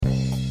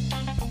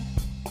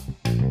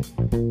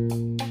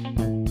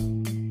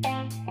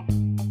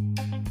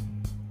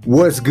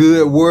What's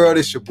good, world?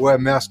 It's your boy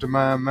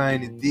Mastermind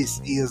Mind, and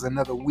this is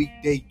another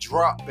weekday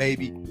drop,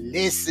 baby.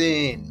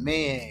 Listen,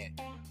 man,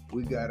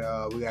 we got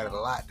a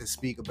lot to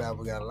speak about.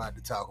 We got a lot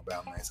to talk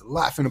about, man. It's a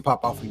lot finna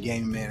pop off in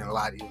gaming, man, and a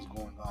lot is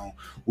going on.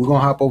 We're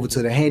gonna hop over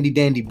to the handy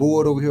dandy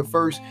board over here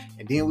first,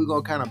 and then we're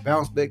gonna kind of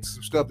bounce back to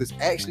some stuff that's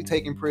actually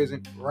taking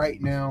present right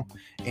now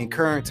in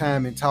current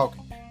time and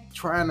talking.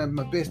 Trying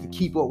my best to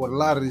keep up with a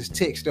lot of this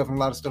tech stuff and a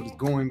lot of stuff that's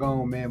going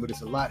on, man, but it's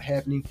a lot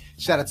happening.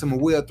 Shout out to my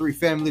Well3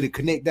 family, the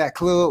Connect That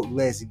Club.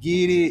 Let's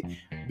get it.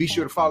 Be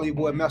sure to follow your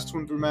boy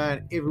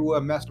Master23Mind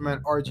everywhere,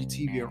 Mastermind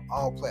RGTV on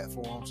all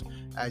platforms,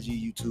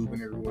 IG, YouTube,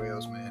 and everywhere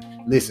else,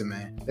 man. Listen,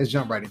 man, let's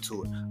jump right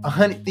into it.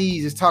 100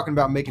 Thieves is talking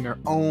about making their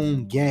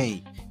own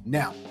game.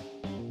 Now,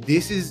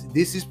 this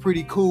is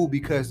pretty cool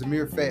because the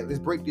mere fact, let's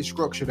break this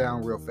structure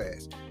down real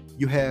fast.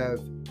 You have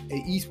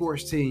an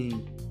esports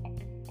team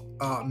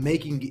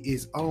making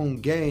its own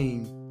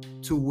game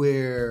to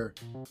where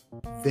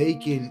they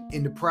can,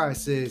 in the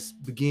process,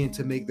 begin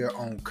to make their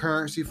own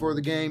currency for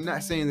the game.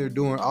 Not saying they're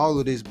doing all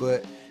of this,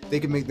 but they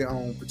can make their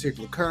own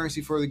particular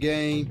currency for the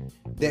game.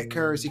 That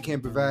currency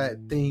can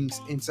provide things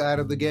inside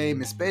of the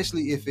game,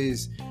 especially if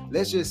it's,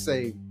 let's just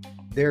say,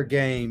 their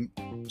game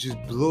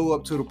just blew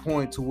up to the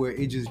point to where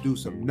it just do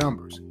some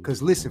numbers.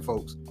 Because listen,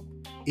 folks,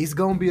 it's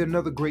going to be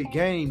another great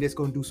game that's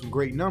going to do some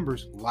great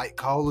numbers like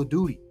Call of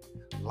Duty,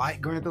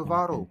 like Grand Theft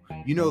Auto.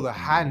 You know, the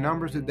high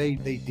numbers that they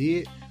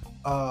did,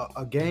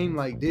 a game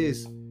like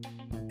this,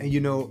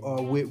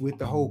 and with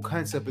the whole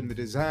concept and the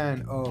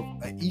design of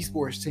an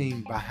esports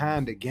team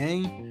behind the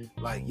game,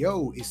 like,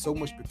 yo, it's so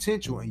much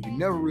potential, and you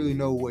never really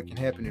know what can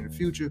happen in the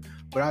future.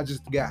 But I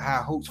just got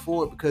high hopes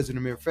for it because of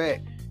the mere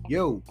fact,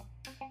 yo,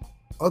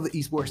 other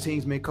esports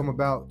teams may come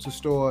about to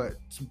start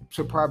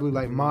to probably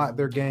like mod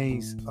their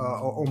games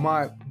or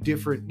mod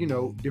different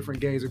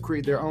games or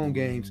create their own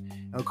games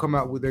and come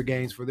out with their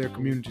games for their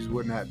communities and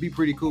whatnot. Be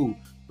pretty cool.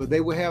 But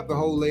they will have the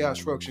whole layout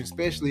structure,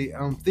 especially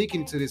I'm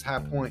thinking to this high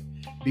point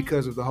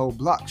because of the whole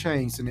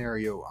blockchain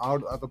scenario, all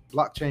the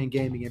blockchain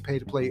gaming and pay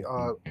to play,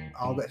 all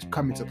that's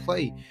coming to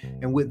play.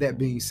 And with that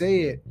being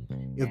said,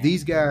 if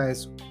these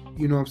guys,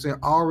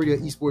 already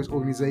an esports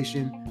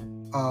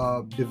organization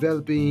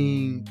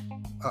developing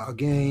a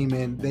game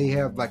and they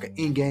have like an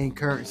in-game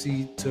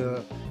currency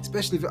to,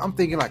 especially if I'm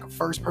thinking like a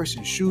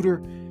first-person shooter,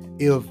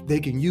 if they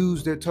can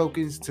use their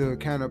tokens to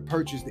kind of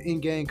purchase the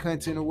in-game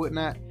content or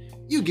whatnot,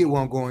 you get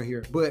where I'm going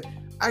here. But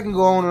I can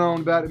go on and on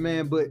about it,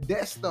 man, but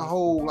that's the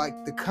whole,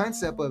 like, the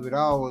concept of it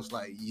all is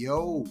like,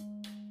 yo,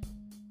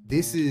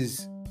 this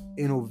is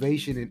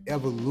innovation and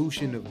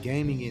evolution of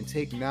gaming and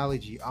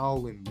technology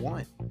all in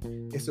one.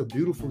 It's a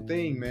beautiful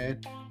thing, man.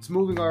 It's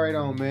moving all right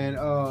on, man.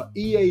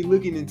 EA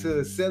looking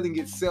into selling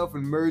itself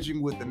and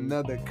merging with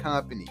another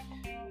company.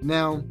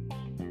 Now,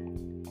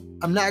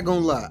 I'm not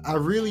gonna lie, I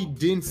really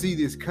didn't see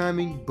this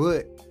coming,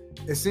 but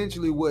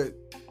essentially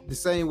the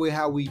same way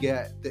how we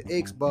got the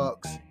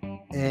Xbox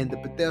and the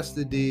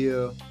Bethesda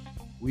deal,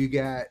 we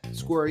got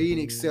Square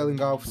Enix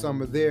selling off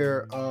some of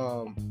their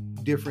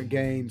different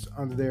games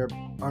under their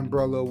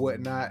umbrella or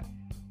whatnot.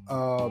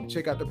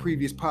 Check out the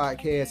previous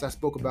podcast. I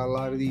spoke about a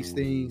lot of these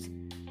things.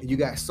 And you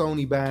got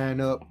Sony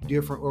buying up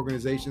different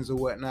organizations or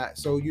whatnot.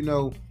 So,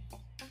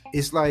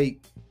 it's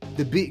like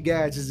the big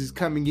guys is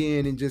coming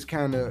in and just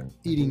kind of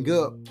eating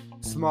up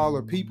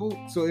smaller people.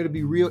 So it'll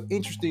be real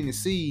interesting to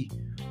see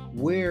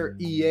where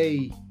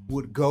EA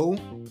would go,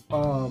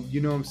 or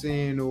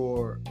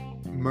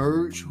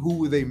merge. Who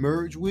would they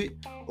merge with,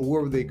 or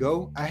where would they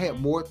go? I had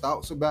more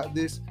thoughts about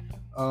this,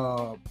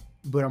 but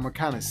I'm gonna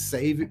kind of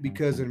save it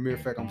because of the mere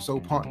fact I'm so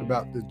pumped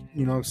about the,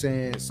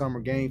 Summer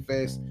Game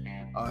Fest,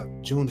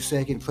 June the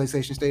 2nd,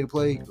 PlayStation State of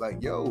Play.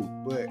 Like, yo,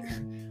 but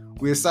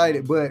we're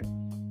excited. But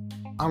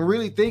I'm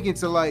really thinking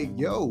to like,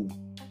 yo,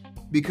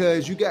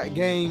 because you got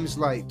games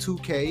like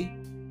 2K.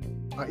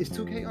 Is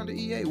 2K under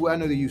EA? Well, I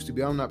know they used to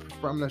be. I'm not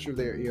sure if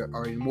they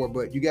are anymore.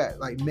 But you got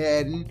like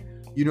Madden.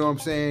 You know what I'm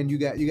saying? You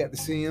got the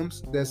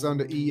Sims that's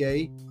under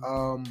EA.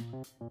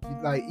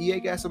 Like EA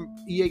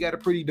got a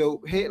pretty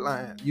dope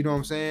headline. You know what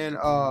I'm saying?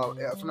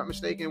 If I'm not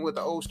mistaken, with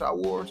the old Star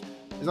Wars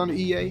is under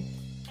EA.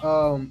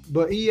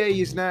 But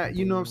EA is not.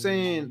 You know what I'm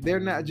saying? They're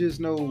not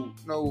just no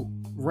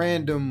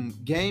random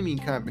gaming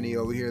company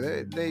over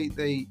here.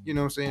 They you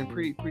know what I'm saying,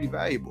 pretty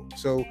valuable.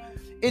 So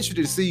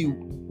interested to see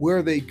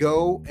where they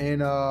go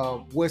and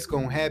what's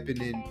gonna happen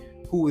and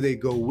who they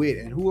go with,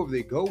 and whoever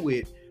they go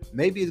with,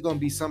 maybe it's gonna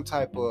be some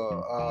type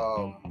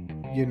of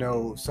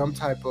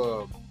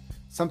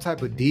some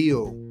type of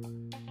deal,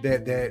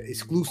 that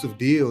exclusive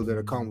deal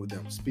that'll come with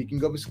them.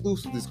 Speaking of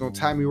exclusive, it's gonna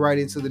tie me right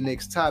into the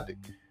next topic.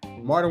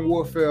 Modern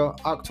Warfare,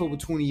 October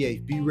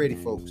 28th. Be ready,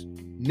 folks.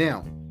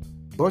 Now,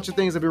 a bunch of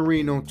things I've been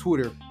reading on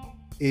Twitter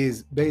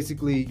is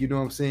basically, you know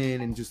what I'm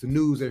saying, and just the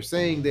news, they're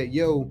saying that,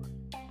 yo,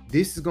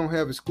 this is gonna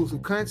have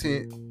exclusive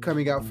content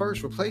coming out first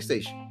for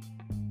PlayStation.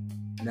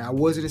 Now, I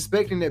wasn't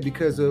expecting that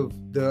because of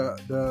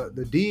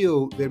the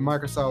deal that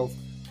Microsoft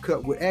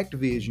cut with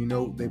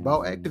Activision. They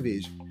bought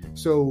Activision.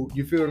 So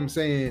you feel what I'm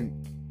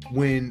saying?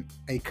 When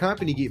a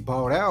company get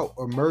bought out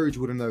or merged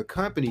with another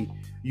company,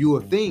 you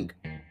will think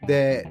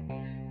that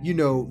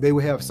they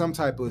would have some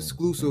type of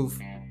exclusive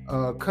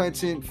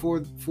content for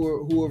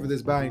whoever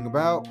that's buying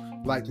about,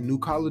 like the new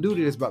Call of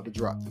Duty that's about to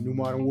drop, the new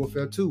Modern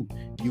Warfare 2.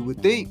 You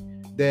would think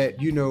that,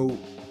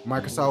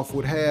 Microsoft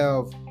would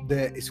have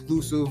that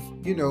exclusive,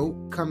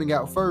 coming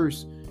out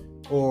first,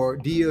 or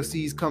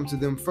DLCs come to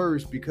them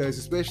first, because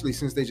especially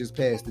since they just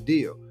passed the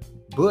deal.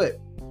 But,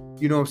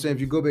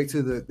 if you go back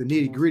to the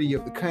nitty gritty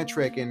of the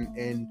contract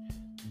and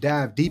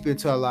dive deep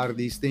into a lot of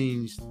these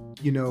things,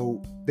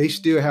 they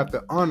still have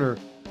to honor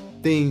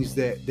things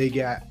that they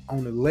got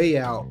on the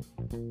layout.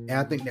 And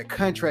I think that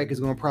contract is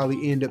going to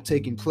probably end up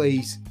taking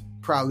place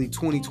probably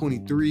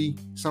 2023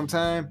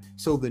 sometime.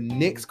 So the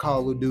next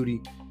Call of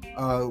Duty,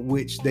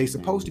 which they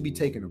supposed to be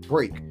taking a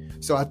break.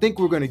 So I think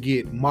we're going to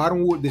get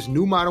this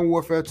new Modern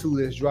Warfare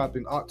 2 that's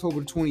dropping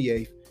October the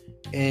 28th.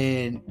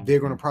 And they're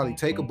going to probably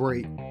take a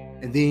break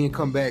and then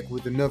come back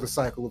with another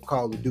cycle of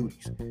Call of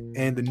Duties.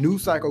 And the new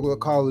cycle of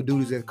Call of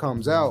Duties that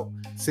comes out,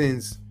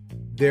 since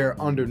they're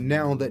under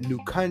now that new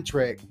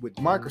contract with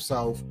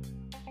Microsoft,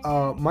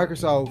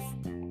 Microsoft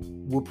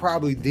will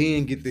probably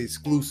then get the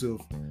exclusive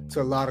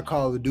to a lot of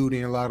Call of Duty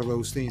and a lot of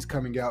those things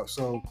coming out.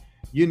 So,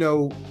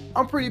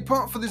 I'm pretty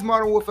pumped for this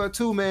Modern Warfare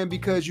 2, man,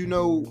 because,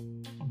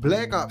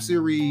 Black Ops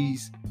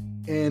series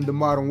and the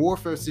Modern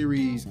Warfare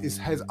series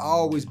has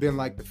always been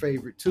like the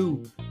favorite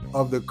two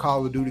of the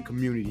Call of Duty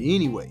community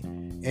anyway.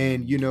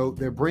 And,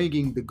 they're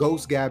bringing the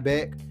Ghost guy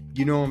back.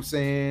 You know what I'm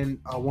saying?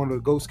 One of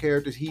the Ghost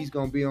characters, he's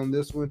going to be on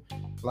this one.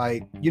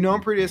 Like,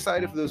 I'm pretty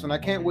excited for this one. I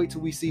can't wait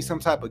till we see some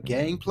type of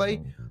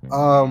gameplay.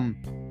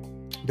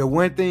 The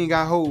one thing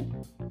I hope,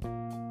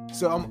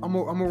 so I'm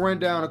gonna run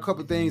down a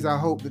couple things I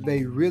hope that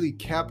they really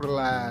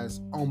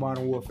capitalize on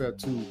Modern Warfare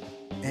 2,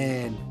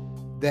 and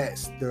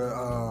that's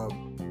the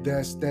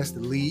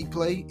league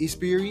play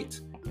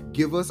experience.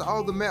 Give us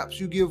all the maps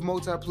you give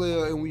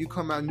multiplayer, and when you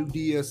come out new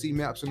DLC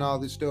maps and all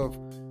this stuff,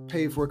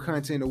 pay for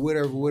content or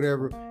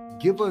whatever.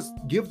 Give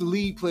the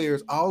league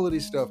players all of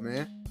this stuff,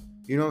 man.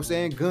 You know what I'm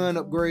saying? Gun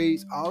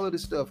upgrades, all of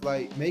this stuff.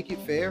 Like, make it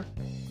fair,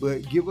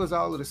 but give us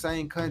all of the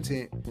same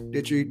content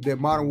that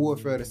Modern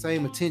Warfare, the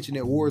same attention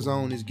that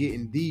Warzone is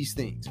getting these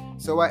things.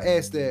 So I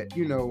ask that,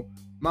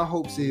 my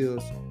hopes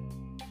is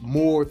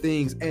more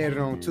things added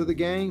on to the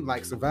game,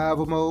 like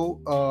survival mode.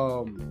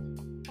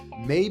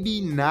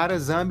 Maybe not a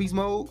zombies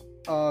mode.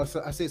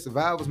 So I said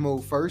survivors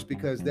mode first,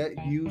 because that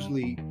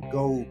usually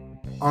go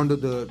under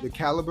the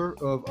caliber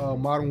of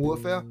Modern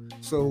Warfare.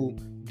 So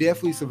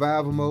definitely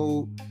survival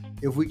mode,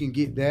 if we can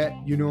get that,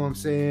 you know what I'm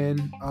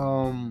saying?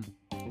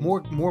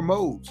 More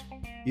modes,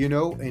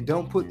 and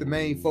don't put the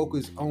main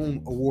focus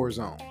on a war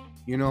zone.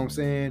 You know what I'm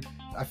saying?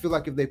 I feel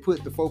like if they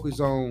put the focus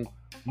on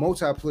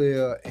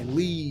multiplayer and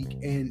league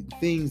and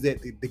things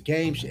that the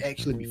game should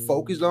actually be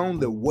focused on,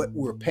 what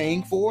we're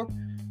paying for,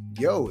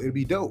 it'd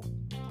be dope.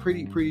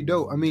 Pretty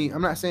dope. I mean,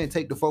 I'm not saying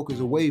take the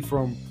focus away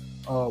from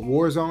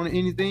Warzone or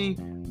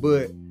anything,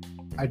 but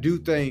I do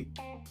think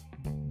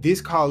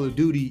this Call of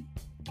Duty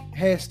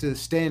has to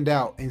stand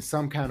out in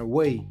some kind of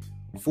way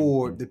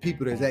for the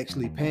people that's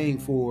actually paying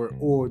for it,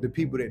 or the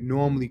people that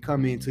normally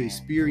come in to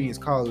experience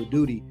Call of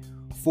Duty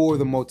for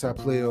the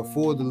multiplayer,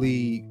 for the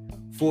league,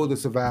 for the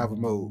survival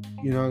mode.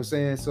 You know what I'm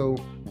saying? So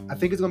I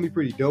think it's gonna be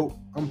pretty dope.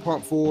 I'm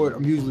pumped for it.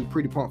 I'm usually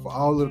pretty pumped for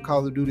all of the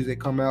Call of Duties that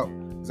come out,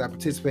 because I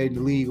participate in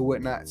the league or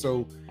whatnot.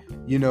 So,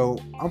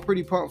 I'm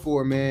pretty pumped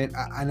for it, man.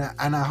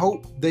 And I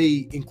hope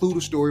they include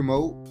a story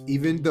mode,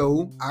 even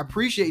though I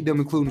appreciate them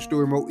including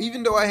story mode,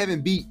 even though I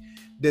haven't beat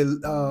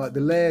the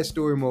last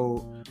story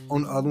mode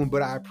on the other one,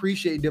 but I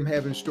appreciate them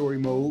having story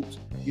modes.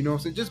 You know what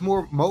I'm saying? Just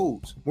more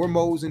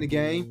modes in the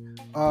game.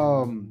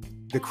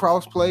 The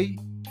crossplay,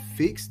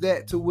 fix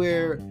that to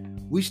where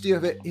we still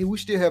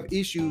have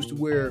issues to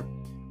where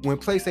when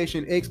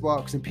PlayStation,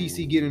 Xbox, and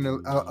PC get in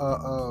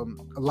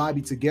a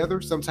lobby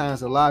together,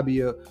 sometimes the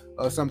lobby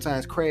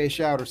sometimes crash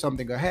out or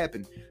something will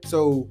happen.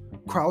 So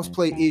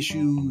crossplay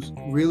issues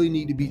really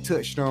need to be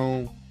touched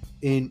on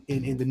in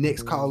the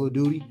next Call of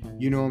Duty.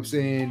 You know what I'm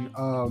saying?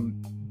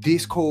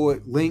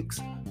 Discord links,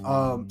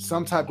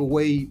 some type of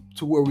way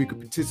to where we could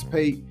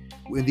participate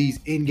in these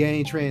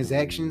in-game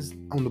transactions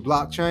on the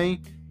blockchain.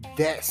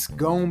 That's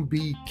gonna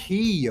be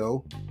key,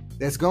 yo.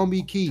 That's gonna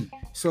be key.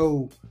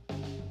 So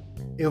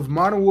if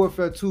Modern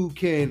Warfare 2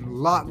 can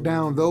lock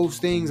down those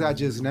things I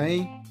just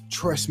named,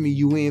 trust me,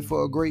 you in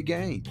for a great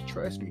game.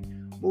 Trust me.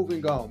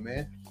 Moving on,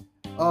 man.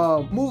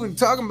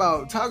 Talking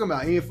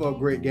about in for a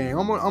great game.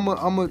 I'm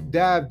gonna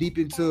dive deep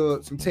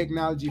into some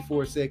technology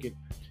for a second.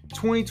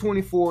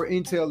 2024,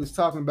 Intel is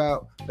talking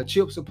about a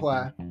chip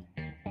supply.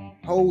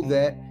 Hold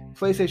that.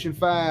 PlayStation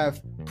 5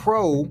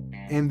 Pro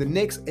and the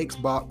next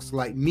Xbox,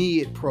 like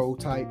mid Pro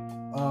type,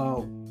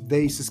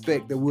 they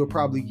suspect that we'll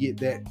probably get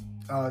that.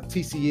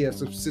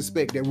 TCS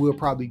suspect that we'll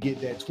probably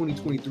get that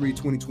 2023,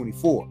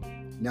 2024.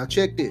 Now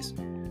check this.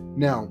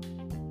 Now,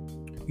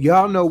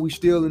 y'all know we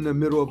still in the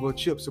middle of a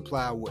chip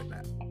supply or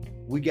whatnot.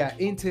 We got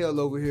Intel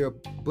over here,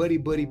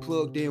 buddy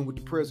plugged in with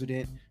the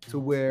president to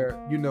where,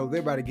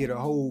 they're about to get a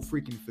whole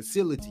freaking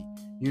facility.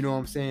 You know what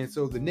I'm saying?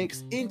 So the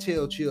next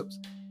Intel chips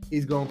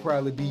is gonna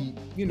probably be,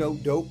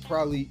 dope.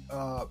 Probably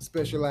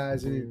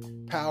specializing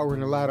in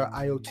powering a lot of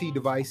IoT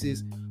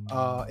devices,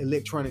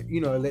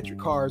 electric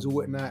cars or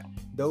whatnot,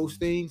 those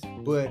things.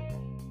 But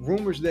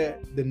rumors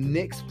that the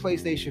next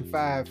PlayStation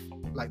 5,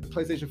 like the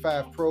PlayStation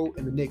 5 Pro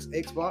and the next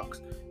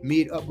Xbox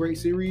mid upgrade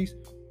series,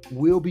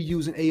 will be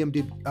using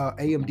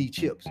AMD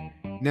chips.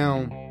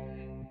 Now,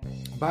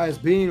 by us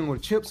being on a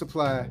chip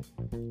supply,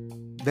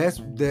 a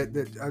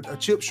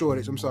chip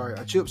shortage.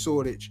 A chip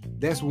shortage.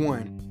 That's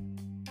one.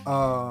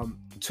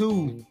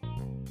 Two,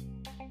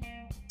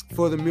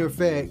 for the mere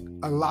fact,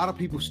 a lot of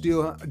people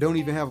still don't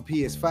even have a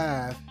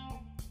PS5.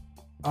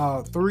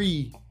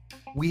 Three,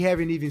 we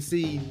haven't even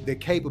seen the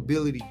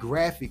capability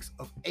graphics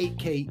of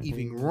 8K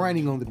even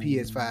running on the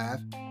PS5.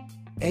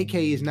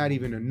 8K is not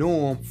even a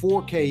norm.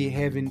 4K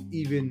haven't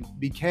even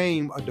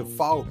became a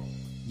default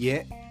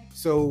yet.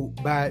 So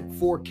by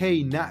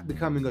 4K not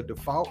becoming a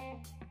default,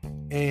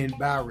 and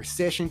by a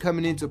recession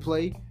coming into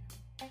play,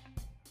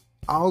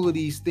 all of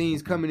these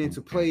things coming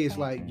into play, is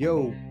like,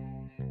 yo,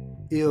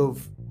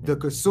 if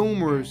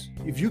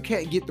you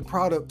can't get the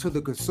product to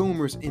the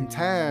consumers in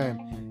time,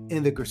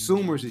 and the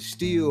consumers is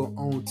still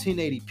on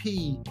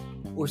 1080p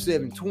or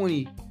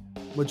 720,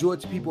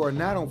 majority of people are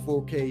not on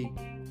 4K.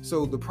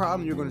 So the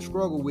problem you're going to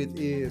struggle with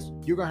is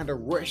you're going to have to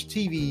rush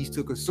TVs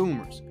to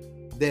consumers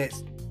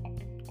that's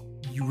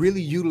you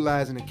really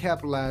utilizing and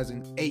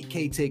capitalizing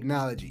 8K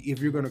technology. If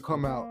you're going to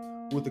come out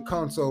with the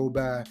console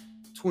by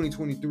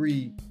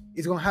 2023,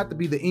 it's going to have to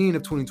be the end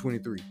of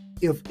 2023.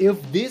 If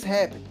this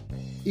happened,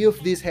 if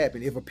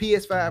a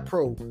PS5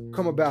 Pro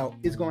come about,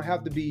 it's going to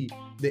have to be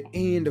the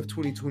end of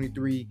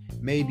 2023,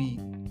 maybe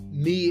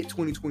mid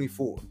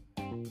 2024.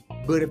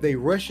 But if they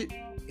rush it,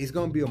 it's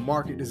going to be a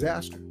market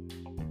disaster,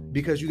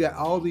 because you got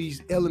all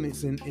these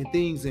elements and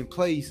things in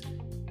place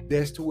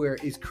that's to where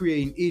it's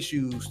creating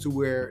issues to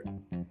where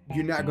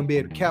you're not going to be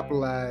able to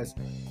capitalize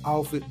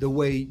off it the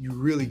way you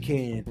really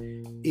can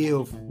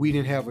if we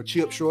didn't have a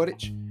chip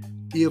shortage,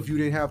 if you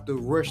didn't have to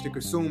rush the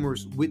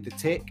consumers with the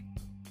tech.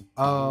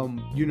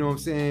 You know what I'm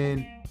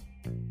saying?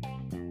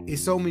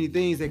 It's so many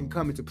things that can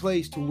come into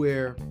place to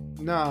where,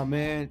 nah,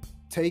 man,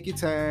 take your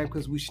time,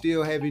 because we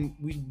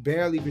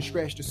barely even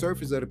scratched the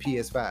surface of the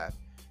PS5,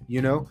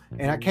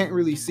 and I can't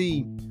really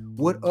see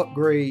what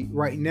upgrade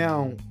right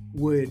now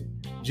would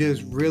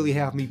just really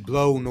have me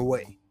blown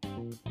away.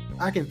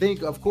 I can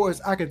think of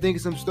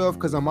some stuff,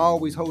 because I'm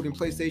always holding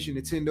PlayStation,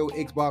 Nintendo,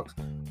 Xbox,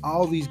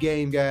 all these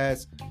game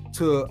guys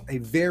to a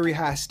very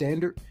high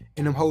standard,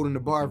 and I'm holding the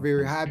bar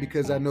very high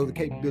because I know the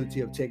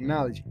capability of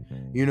technology,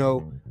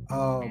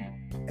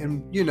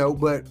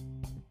 but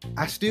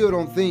I still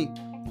don't think,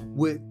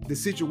 with the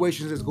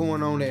situations that's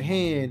going on at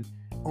hand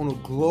on a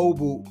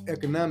global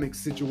economic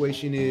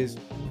situation,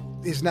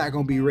 it's not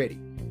going to be ready.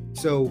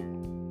 So,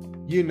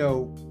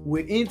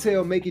 with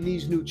Intel making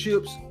these new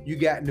chips, you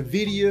got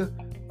NVIDIA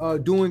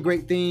doing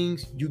great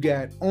things. You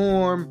got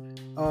ARM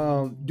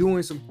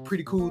doing some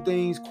pretty cool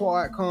things.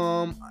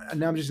 Qualcomm,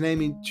 and I'm just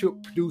naming chip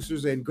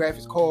producers and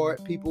graphics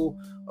card people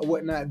or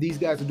whatnot. These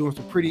guys are doing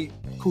some pretty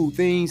cool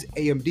things.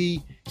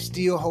 AMD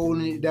still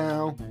holding it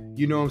down.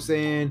 You know what I'm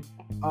saying?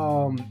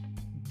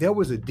 There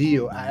was a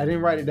deal. I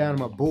didn't write it down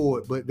on my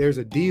board, but there's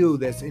a deal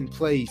that's in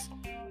place. Is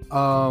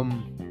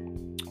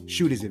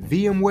it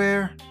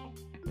VMware?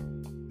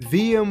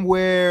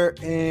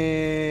 VMware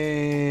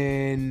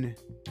and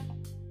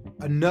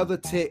another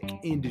tech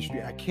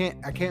industry. I can't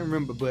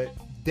remember, but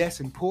that's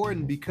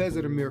important because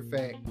of the mere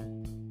fact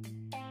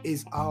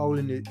it's all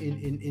in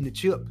the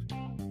chip.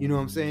 You know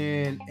what I'm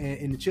saying? And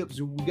in the chips,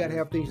 we got to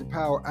have things that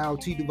power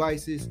IoT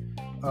devices,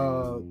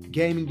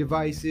 gaming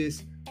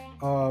devices,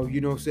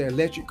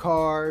 electric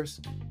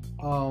cars,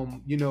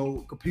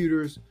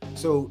 computers.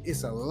 So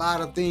it's a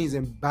lot of things.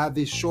 And by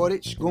this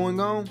shortage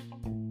going on,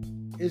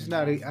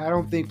 I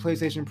don't think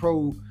PlayStation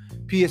Pro,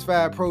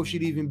 PS5 Pro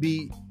should even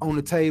be on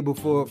the table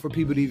for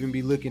people to even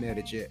be looking at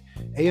it yet.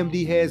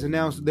 AMD has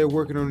announced that they're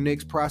working on the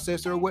next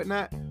processor or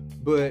whatnot,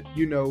 but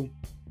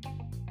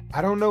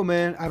I don't know,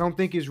 man. I don't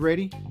think it's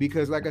ready,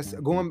 because like I said,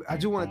 I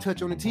do want to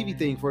touch on the TV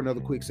thing for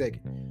another quick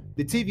second.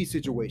 The TV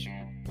situation.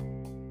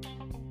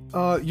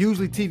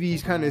 Usually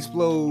TVs kind of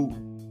explode,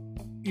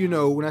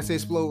 when I say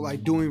explode,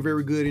 like doing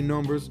very good in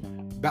numbers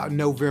about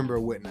November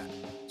or whatnot.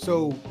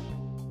 So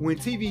when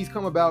TVs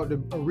come about, a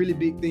really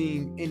big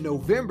thing in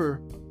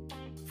November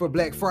for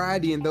Black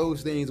Friday and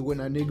those things and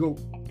whatnot,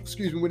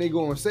 when they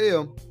go on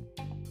sale,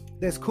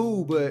 that's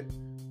cool. But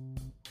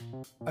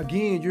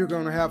again, you're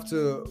going to have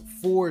to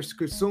force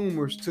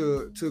consumers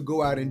to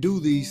go out and do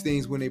these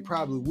things when they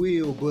probably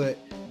will. But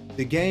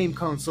the game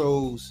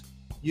consoles,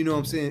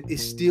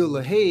 is still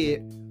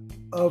ahead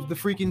of the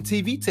freaking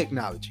TV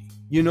technology.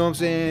 You know what I'm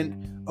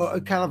saying?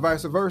 Kind of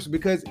vice versa,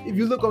 because if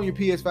you look on your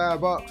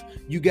PS5 box,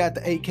 you got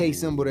the 8K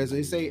symbol. It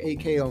say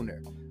 8K on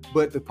there.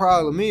 But the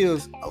problem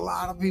is, a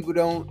lot of people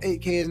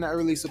 8K is not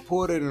really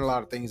supported in a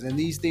lot of things, and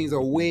these things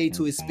are way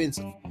too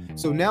expensive.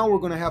 So now we're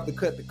going to have to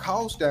cut the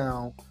cost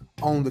down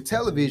on the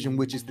television,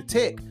 which is the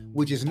tech,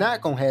 which is not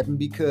going to happen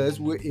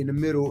because we're in the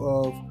middle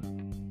of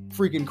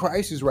freaking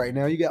crisis right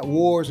now. You got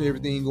wars and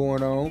everything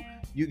going on.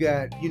 You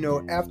got,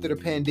 after the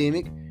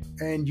pandemic,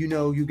 and,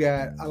 you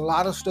got a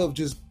lot of stuff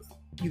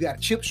you got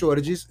chip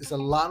shortages. It's a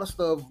lot of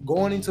stuff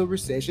going into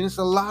recession. It's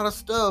a lot of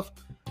stuff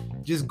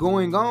just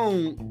going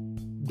on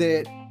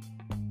that,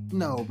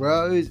 no,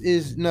 bro,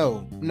 is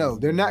no.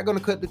 They're not going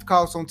to cut the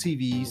costs on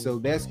TV,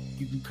 so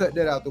you can cut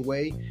that out the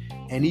way.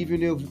 And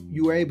even if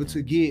you were able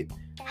to get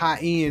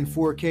high-end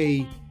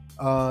 4K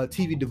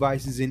TV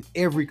devices in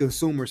every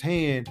consumer's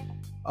hand,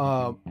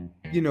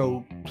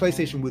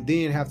 PlayStation would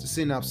then have to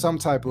send out some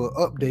type of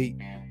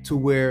update to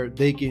where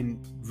they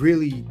can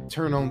really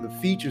turn on the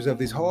features of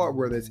this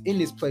hardware that's in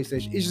this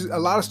PlayStation. It's just a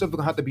lot of stuff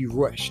gonna have to be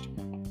rushed,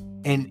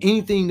 and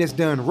anything that's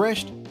done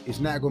rushed is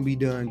not gonna be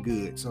done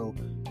good. So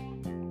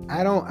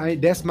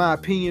that's my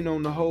opinion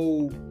on the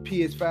whole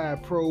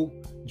PS5 Pro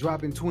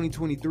dropping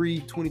 2023,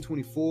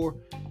 2024.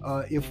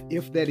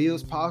 If that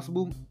is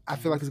possible, I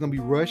feel like it's gonna be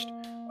rushed.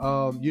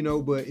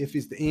 But if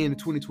it's the end of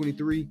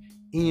 2023,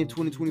 end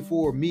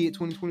 2024, mid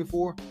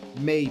 2024,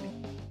 maybe.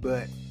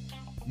 But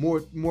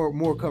more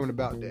coming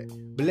about that.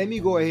 But let me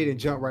go ahead and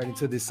jump right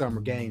into this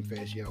Summer Game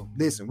Fest, yo.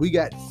 Listen, we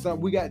got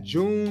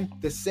June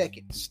the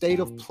 2nd, State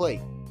of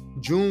Play.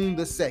 June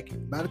the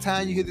 2nd. By the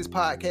time you hear this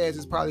podcast,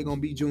 it's probably gonna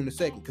be June the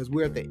 2nd, because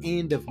we're at the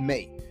end of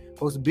May.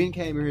 Supposed to Ben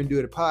came here and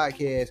do the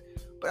podcast,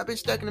 but I've been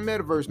stuck in the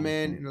metaverse,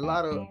 man, and a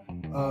lot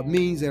of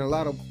means and a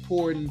lot of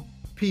important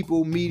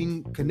people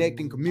meeting,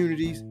 connecting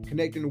communities,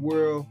 connecting the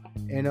world,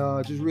 and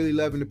just really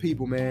loving the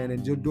people, man,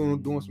 and just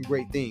doing some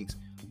great things.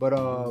 But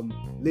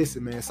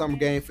listen, man, Summer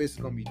Game Fest is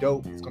gonna be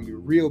dope. It's gonna be a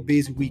real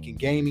busy week in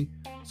gaming.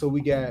 So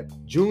we got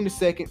June the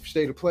 2nd for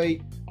State of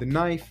Play, the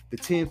 9th, the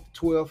 10th, the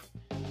 12th,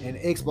 and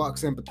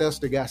Xbox and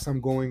Bethesda got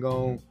something going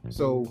on.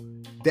 So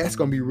that's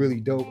gonna be really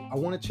dope. I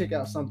want to check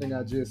out something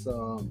I just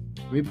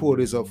let me pull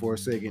this up for a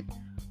second.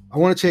 I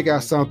want to check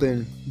out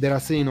something that I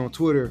seen on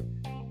Twitter,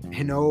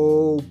 and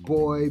oh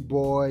boy,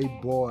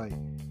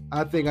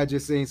 I think I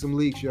just seen some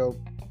leaks, yo.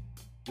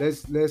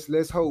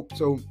 Let's hope.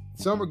 So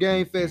Summer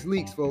Game Fest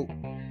leaks, folks.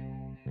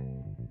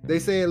 They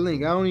say a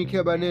link. I don't even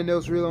care about nothing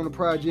else real on the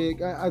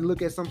project. I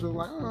look at something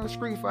like,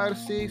 Street Fighter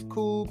 6,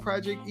 cool.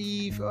 Project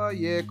Eve,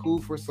 yeah,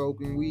 cool for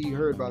soaking. We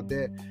heard about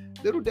that.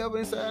 Little Devil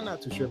Inside, I'm not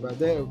too sure about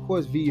that. Of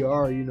course,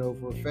 VR,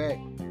 for a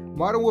fact.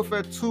 Modern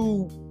Warfare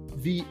 2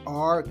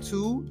 VR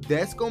 2,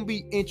 that's going to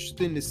be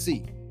interesting to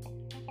see.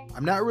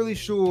 I'm not really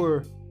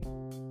sure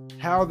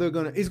how it's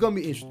going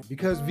to be interesting,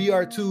 because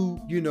VR 2,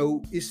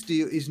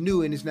 is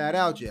new and it's not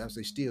out yet. I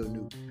say still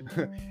new.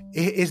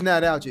 It's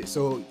not out yet.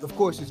 So, of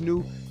course, it's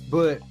new,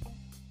 but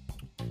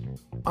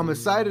I'm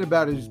excited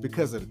about it just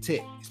because of the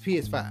tech. It's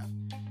PS5.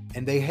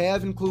 And they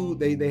have improved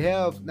the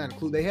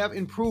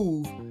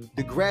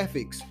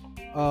graphics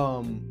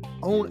on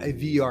a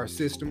VR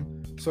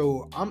system.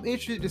 So I'm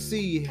interested to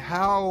see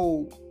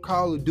how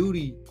Call of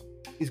Duty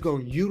is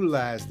going to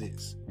utilize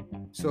this.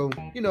 So,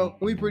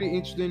 we pretty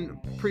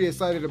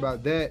excited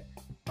about that.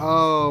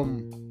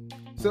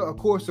 So of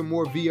course some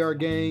more VR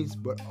games,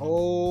 but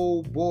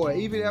oh boy,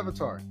 even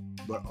Avatar.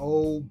 But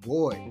oh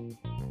boy,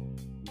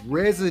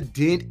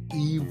 Resident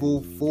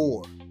Evil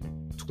 4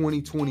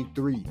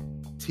 2023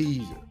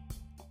 teaser.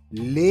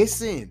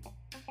 Listen,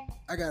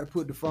 I gotta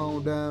put the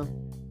phone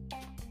down.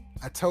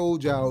 I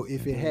told y'all,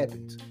 if it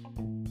happens,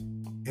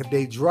 if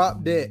they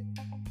drop that,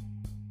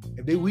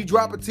 we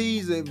drop a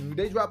teaser, if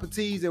they drop a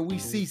teaser and we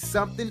see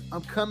something,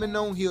 I'm coming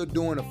on here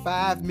doing a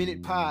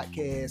 5-minute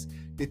podcast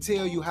to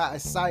tell you how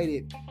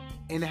excited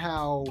and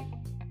how,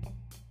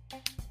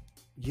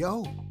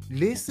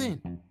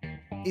 listen,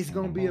 it's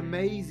gonna be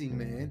amazing,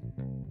 man.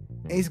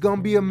 It's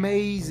gonna be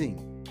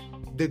amazing.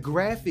 The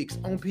graphics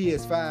on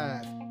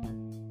PS5,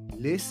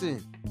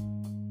 listen.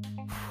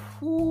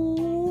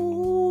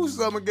 Ooh,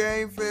 Summer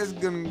Game Fest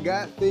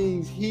got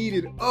things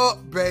heated up,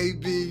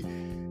 baby.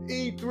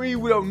 E3,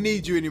 we don't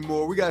need you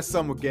anymore. We got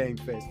Summer Game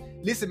Fest.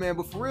 Listen, man,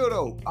 but for real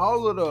though,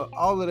 all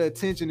of the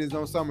attention is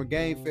on Summer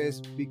Game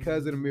Fest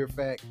because of the mere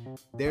fact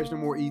there's no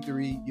more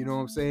E3. You know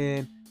what I'm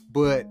saying?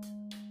 But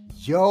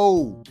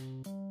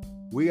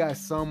we got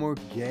Summer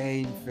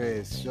Game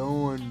Fest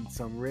showing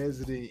some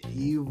Resident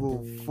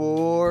Evil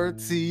 4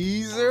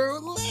 teaser.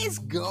 Let's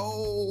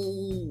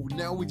go.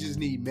 Now we just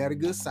need Metal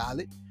Gear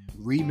Solid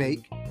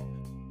Remake,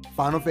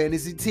 Final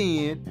Fantasy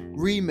X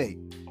Remake.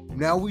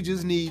 Now we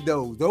just need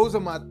those. Those are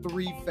my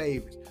 3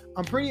 favorites.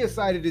 I'm pretty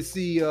excited to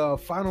see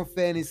Final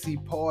Fantasy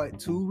Part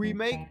 2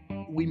 Remake.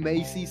 We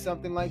may see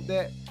something like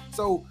that.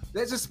 So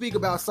let's just speak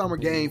about Summer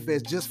Game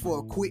Fest just for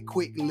a quick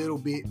little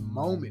bit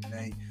moment,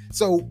 man.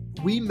 So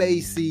we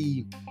may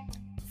see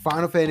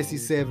Final Fantasy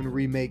VII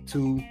Remake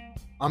 2.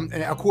 And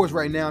of course,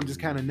 right now I'm just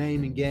kind of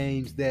naming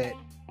games that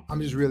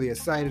I'm just really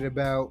excited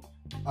about.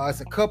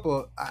 It's a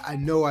couple. I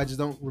know I just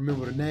don't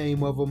remember the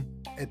name of them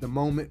at the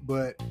moment,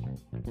 but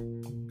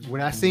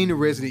when I seen the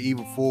Resident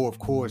Evil 4, of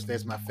course,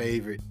 that's my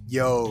favorite.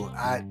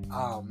 I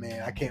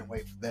can't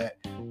wait for that.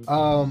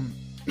 I'm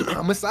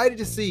excited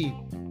to see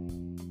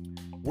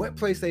what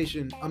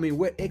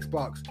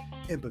Xbox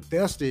and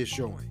Bethesda is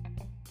showing.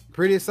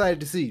 Pretty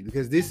excited to see,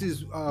 because this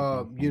is,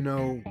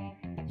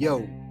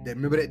 yo,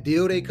 remember that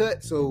deal they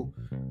cut? So,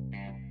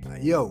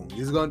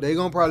 they're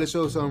gonna probably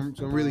show some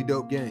really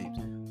dope games.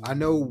 I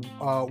know,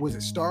 was it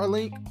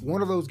Starlink?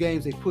 One of those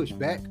games they pushed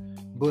back,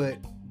 but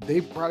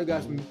they probably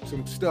got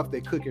some stuff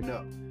they're cooking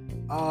up.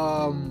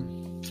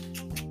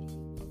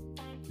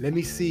 Let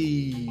me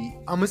see.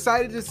 I'm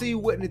excited to see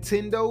what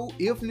Nintendo,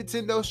 if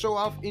Nintendo show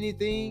off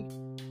anything.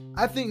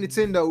 I think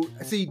Nintendo.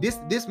 See, this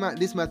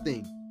my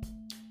thing.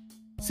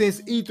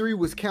 Since E3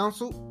 was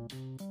canceled,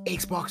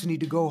 Xbox need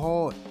to go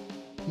hard.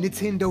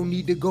 Nintendo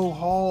need to go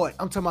hard.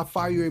 I'm talking about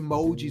fire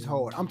emojis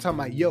hard. I'm talking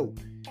about,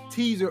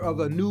 teaser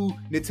of a new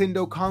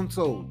Nintendo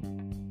console.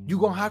 You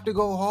gonna have to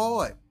go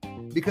hard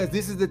because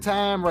this is the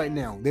time right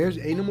now. There's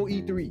ain't no more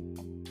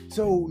E3.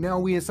 So now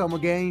we in Summer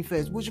Game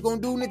Fest. What you gonna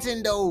do,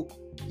 Nintendo?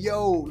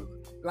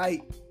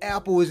 Like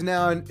Apple is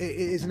now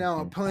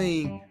a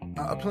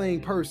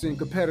playing person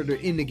competitor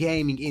in the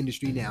gaming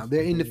industry now.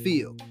 They're in the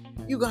field.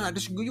 You're gonna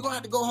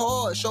have to go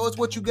hard. Show us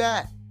what you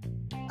got.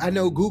 I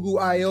know Google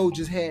I/O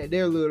just had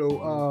their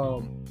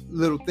little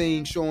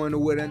thing showing or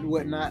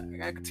whatnot.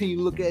 I continue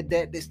to look at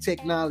that. This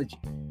technology,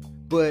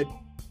 but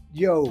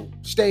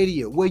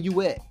Stadia, where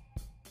you at?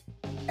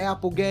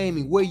 Apple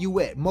Gaming, where you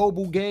at?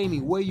 Mobile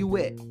Gaming, where you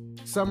at?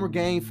 Summer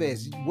Game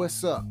Fest,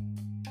 what's up?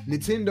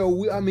 Nintendo,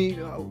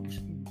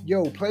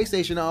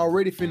 PlayStation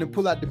already finna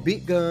pull out the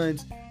big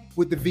guns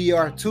with the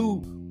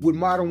VR2 with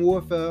Modern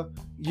Warfare.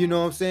 You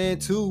know what I'm saying?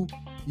 2.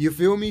 You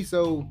feel me?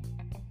 So,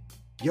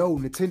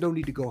 Nintendo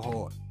need to go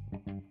hard.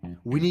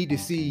 We need to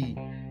see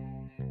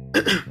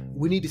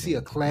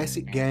a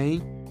classic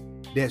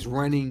game that's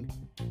running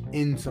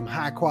in some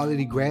high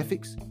quality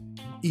graphics.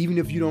 Even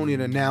if you don't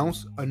even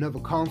announce another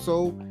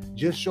console,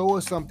 just show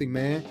us something,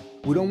 man.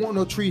 We don't want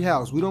no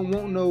treehouse. We don't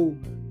want no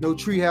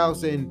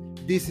treehouse and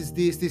this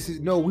is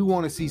no. We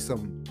want to see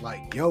some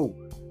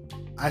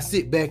I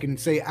sit back and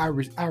say I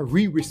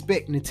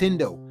respect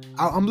Nintendo.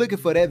 I'm looking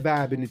for that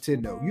vibe in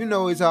Nintendo.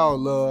 It's all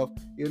love.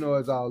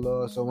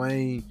 So I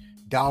ain't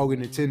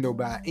dogging Nintendo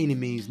by any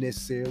means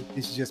necessarily.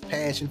 It's just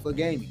passion for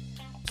gaming.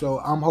 So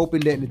I'm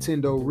hoping that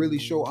Nintendo really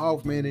show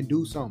off, man, and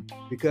do something.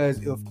 Because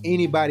if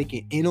anybody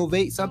can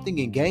innovate something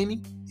in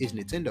gaming, it's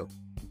Nintendo.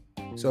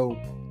 So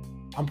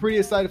I'm pretty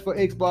excited for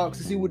Xbox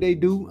to see what they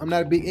do. I'm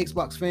not a big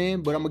Xbox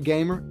fan, but I'm a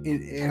gamer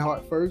in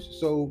heart first.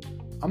 So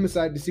I'm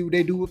excited to see what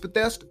they do with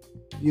Bethesda.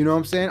 You know what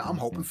I'm saying? I'm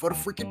hoping for the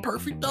freaking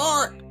Perfect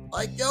Dark.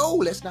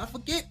 Let's not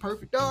forget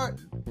Perfect Dark.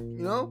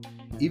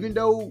 Even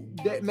though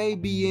that may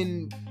be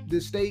in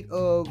the state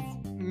of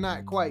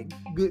not quite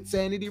good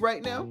sanity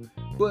right now,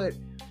 but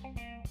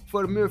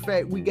for the mere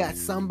fact we got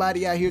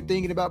somebody out here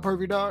thinking about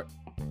Perfect Dark,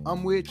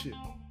 I'm with you.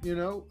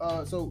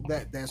 So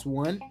that's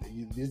one.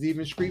 There's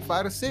even Street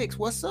Fighter 6.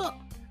 What's up?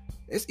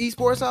 It's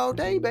esports all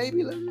day,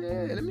 baby. Let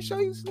me show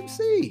you. Let me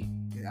see.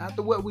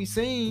 After what we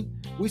seen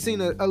a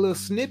little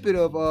snippet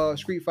of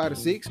Street Fighter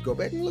 6. Go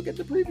back and look at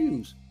the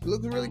previews. It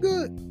looks really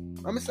good.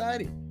 I'm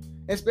excited.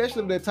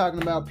 Especially if they're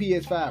talking about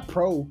PS5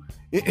 Pro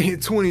in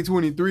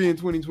 2023 and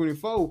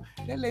 2024.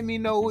 That let me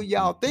know what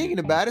y'all thinking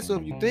about it. So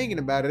if you're thinking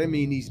about it, I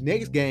mean, these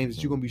next games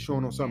that you're going to be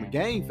showing on Summer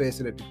Game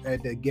Fest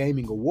at the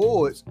Gaming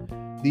Awards,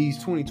 these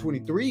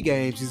 2023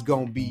 games is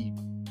going to be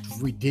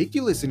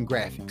ridiculous in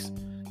graphics.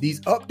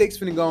 These updates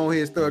finna go on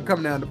here and start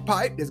coming down the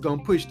pipe that's going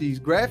to push these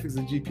graphics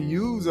and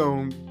GPUs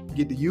on,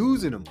 get to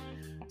using them.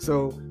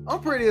 So I'm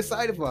pretty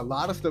excited for a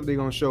lot of stuff they're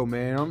going to show,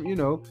 man.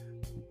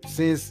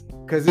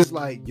 Because it's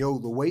like, the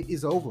wait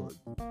is over.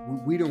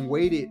 We done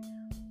waited.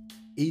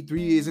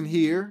 E3 isn't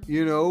here.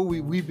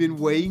 We've been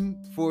waiting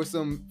for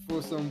some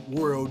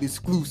world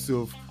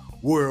exclusive,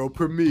 world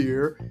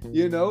premiere.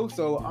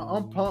 So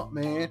I'm pumped,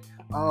 man.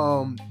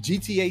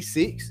 GTA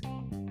 6.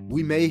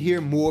 We may hear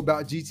more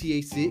about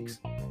GTA 6.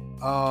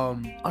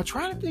 I'm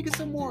trying to think of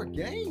some more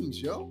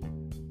games,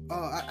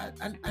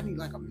 I need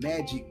like a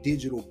magic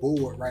digital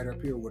board right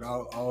up here with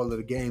all of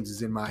the games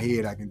is in my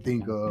head I can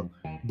think of.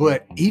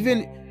 But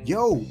even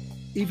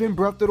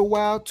Breath of the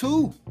Wild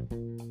 2.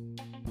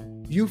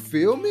 You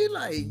feel me?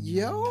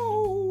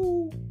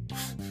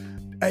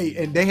 Hey,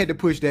 and they had to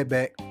push that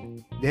back.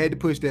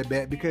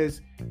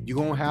 Because you're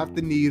going to have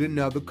to need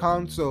another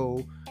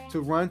console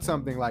to run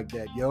something like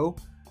that,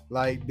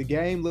 the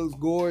game looks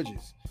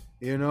gorgeous,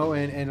 and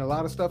a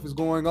lot of stuff is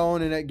going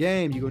on in that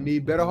game. You're going to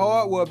need better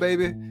hardware,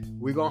 baby.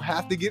 We're going to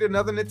have to get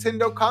another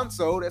Nintendo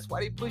console. That's why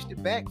they pushed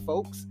it back,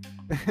 folks.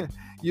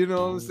 You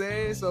know what I'm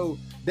saying? So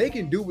they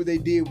can do what they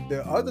did with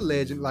the other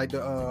Legend, like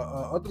the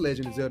other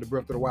Legend of Zelda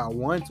Breath of the Wild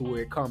 1, to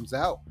where it comes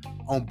out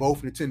on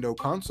both Nintendo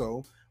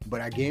console. But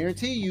I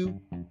guarantee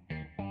you,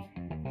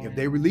 if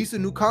they release a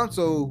new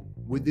console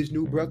with this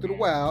new Breath of the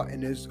Wild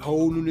and this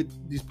whole new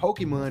this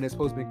Pokemon that's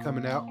supposed to be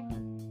coming out,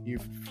 you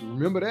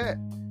remember that.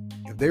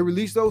 If they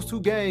release those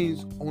two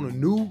games on a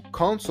new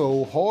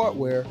console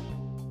hardware,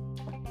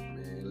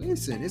 man,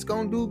 listen, it's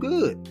gonna do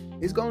good.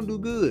 It's gonna do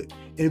good.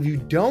 And if you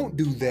don't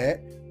do that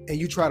and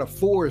you try to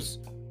force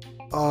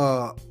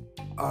a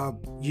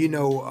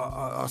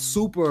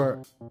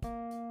super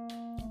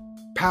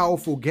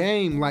powerful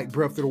game like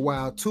Breath of the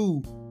Wild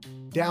 2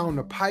 down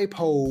the pipe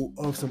hole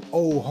of some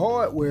old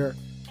hardware,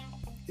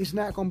 it's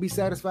not going to be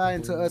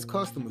satisfying to us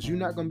customers. You're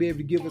not going to be able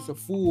to give us a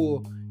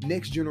full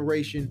next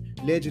generation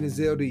Legend of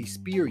Zelda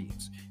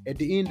experience. At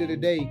the end of the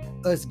day,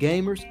 us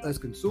gamers, us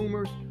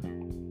consumers,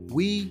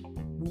 we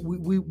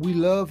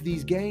love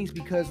these games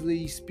because of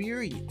the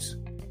experience.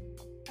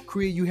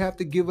 You have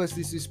to give us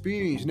this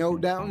experience. No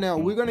doubt. Now,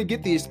 we're going to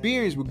get the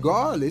experience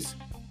regardless,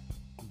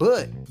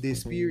 but the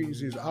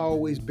experience is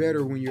always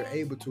better when you're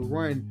able to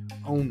run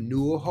on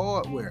newer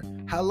hardware.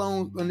 How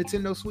long a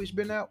Nintendo Switch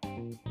been out?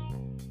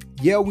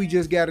 Yeah, we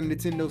just got a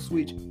Nintendo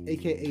Switch,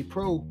 aka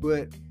Pro,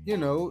 but you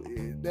know,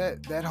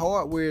 that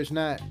hardware is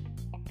not.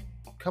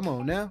 Come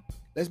on now.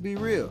 Let's be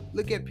real.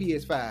 Look at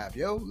PS5,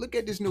 yo. Look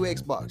at this new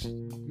Xbox.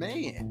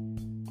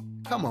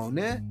 Man, come on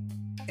now.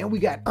 And we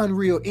got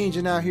Unreal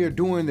Engine out here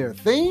doing their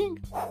thing.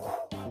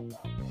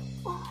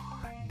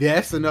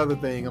 That's another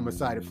thing I'm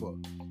excited for.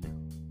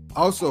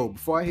 Also,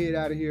 before I head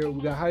out of here,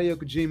 we got Hideo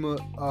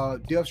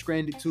Kojima, Death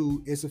Stranding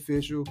 2, it's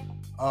official.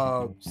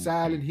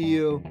 Silent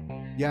Hill,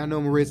 y'all know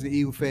I'm a Resident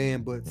Evil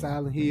fan, but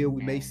Silent Hill,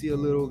 we may see a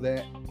little of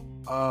that.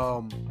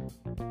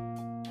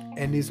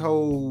 And this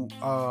whole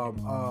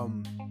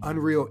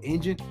Unreal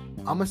Engine,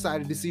 I'm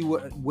excited to see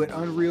what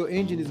Unreal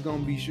Engine is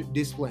going to be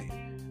displaying.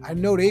 I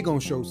know they're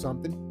going to show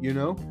something, you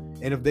know?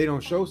 And if they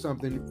don't show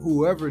something,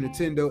 whoever,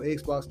 Nintendo,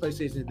 Xbox,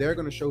 PlayStation, they're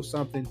going to show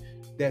something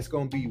that's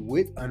going to be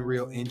with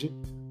Unreal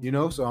Engine, you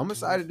know? So I'm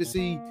excited to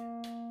see.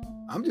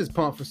 I'm just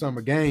pumped for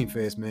Summer Game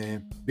Fest,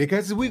 man.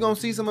 Because we're going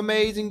to see some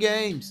amazing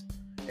games.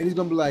 And it's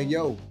going to be like,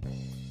 yo,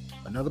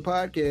 another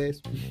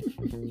podcast.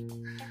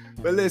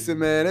 But listen,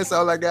 man, that's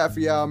all I got for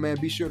y'all, man.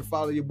 Be sure to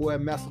follow your boy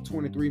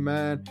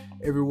Master23Mind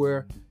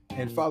everywhere.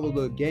 And follow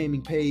the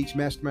gaming page,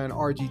 Mastermind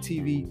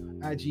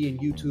RGTV, IG and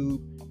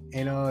YouTube.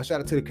 And shout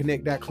out to the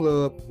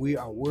Connect.club. We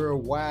are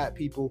worldwide,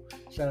 people.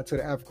 Shout out to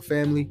the Africa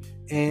family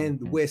and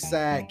the West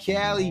Side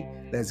Cali.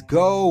 Let's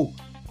go.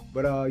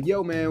 But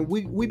yo, man,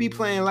 we be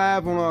playing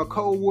live on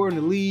Cold War in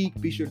the League.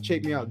 Be sure to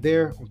check me out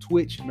there on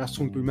Twitch,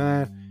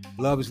 Master23Mind.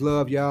 Love is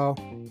love, y'all.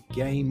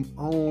 Game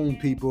on,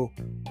 people.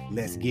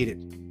 Let's get it.